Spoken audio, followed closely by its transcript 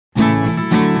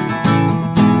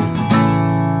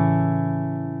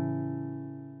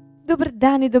Dobar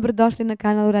dan i dobrodošli na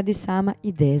kanal Uradi sama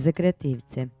ideje za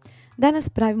kreativce. Danas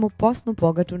pravimo posnu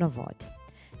pogaču na vodi.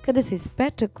 Kada se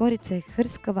ispeče, korica je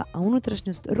hrskava, a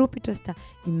unutrašnjost rupičasta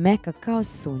i meka kao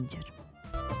sunđer.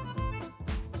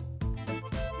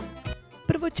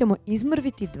 Prvo ćemo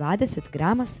izmrviti 20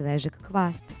 grama svežeg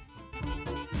kvasca,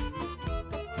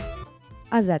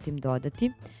 a zatim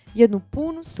dodati jednu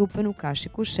punu supenu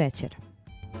kašiku šećera.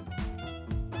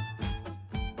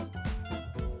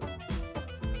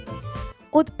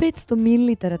 Od 500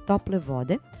 ml tople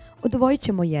vode odvojit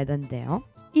ćemo jedan deo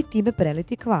i time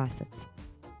preliti kvasac.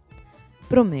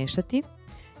 Promešati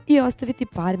i ostaviti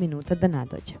par minuta da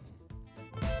nadođe.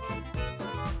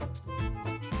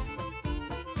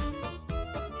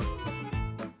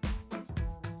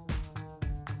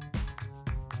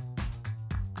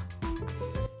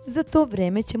 Za to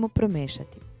vreme ćemo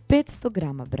promešati 500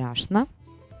 grama brašna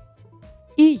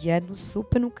i jednu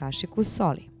supenu kašiku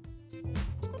soli.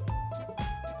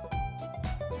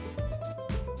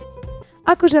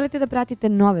 Ako želite da pratite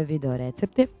nove video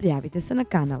recepte, prijavite se na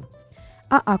kanal.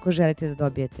 A ako želite da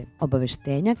dobijete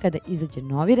obaveštenja kada izađe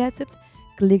novi recept,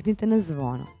 kliknite na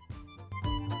zvono.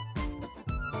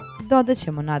 Dodat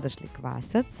ćemo nadošli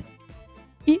kvasac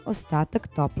i ostatak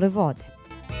tople vode.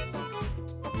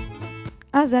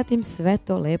 A zatim sve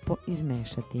to lepo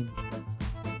izmešati.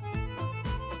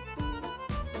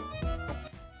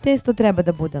 Testo treba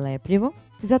da bude lepljivo,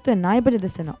 zato je najbolje da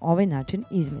se na ovaj način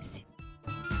izmesi.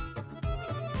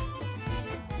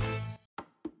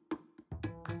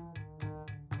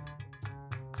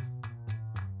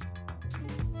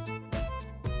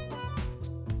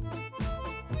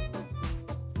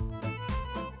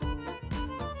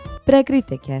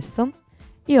 Prekrijte kesom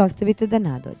i ostavite da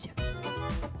nadođe.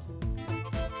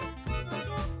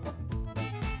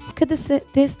 Kada se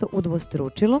testo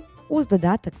udvostručilo, uz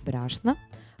dodatak brašna,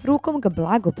 rukom ga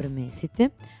blago premesite,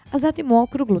 a zatim u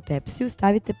okruglu tepsiju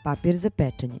stavite papir za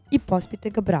pečenje i pospite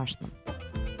ga brašnom.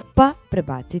 Pa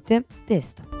prebacite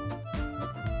testo.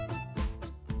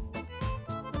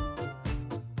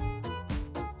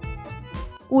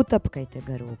 Utapkajte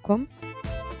ga rukom.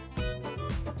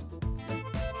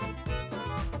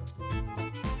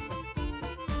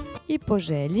 I po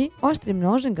želji, oštrim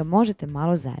nožem ga možete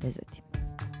malo zarezati.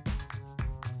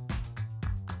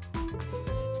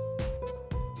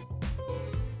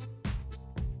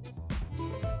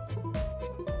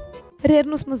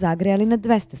 Rernu smo zagrejali na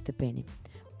 200 stepeni.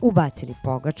 Ubacili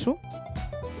pogaču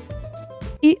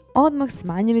i odmah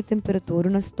smanjili temperaturu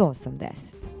na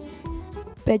 180.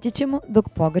 Peći ćemo dok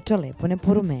pogača lepo ne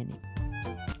porumeni.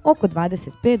 Oko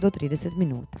 25 do 30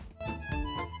 minuta.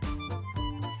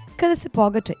 Kada se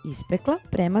pogača ispekla,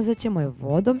 premazat ćemo je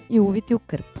vodom i uviti u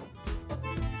krpu.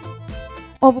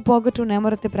 Ovu pogaču ne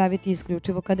morate praviti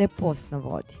isključivo kada je post na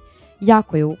vodi.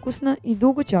 Jako je ukusna i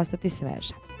dugo će ostati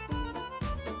sveža.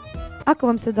 Ako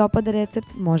vam se dopada recept,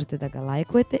 možete da ga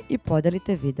lajkujete i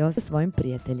podelite video sa svojim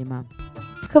prijateljima.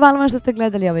 Hvala vam što ste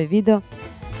gledali ovaj video.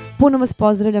 Puno vas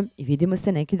pozdravljam i vidimo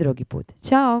se neki drugi put.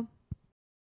 Ćao!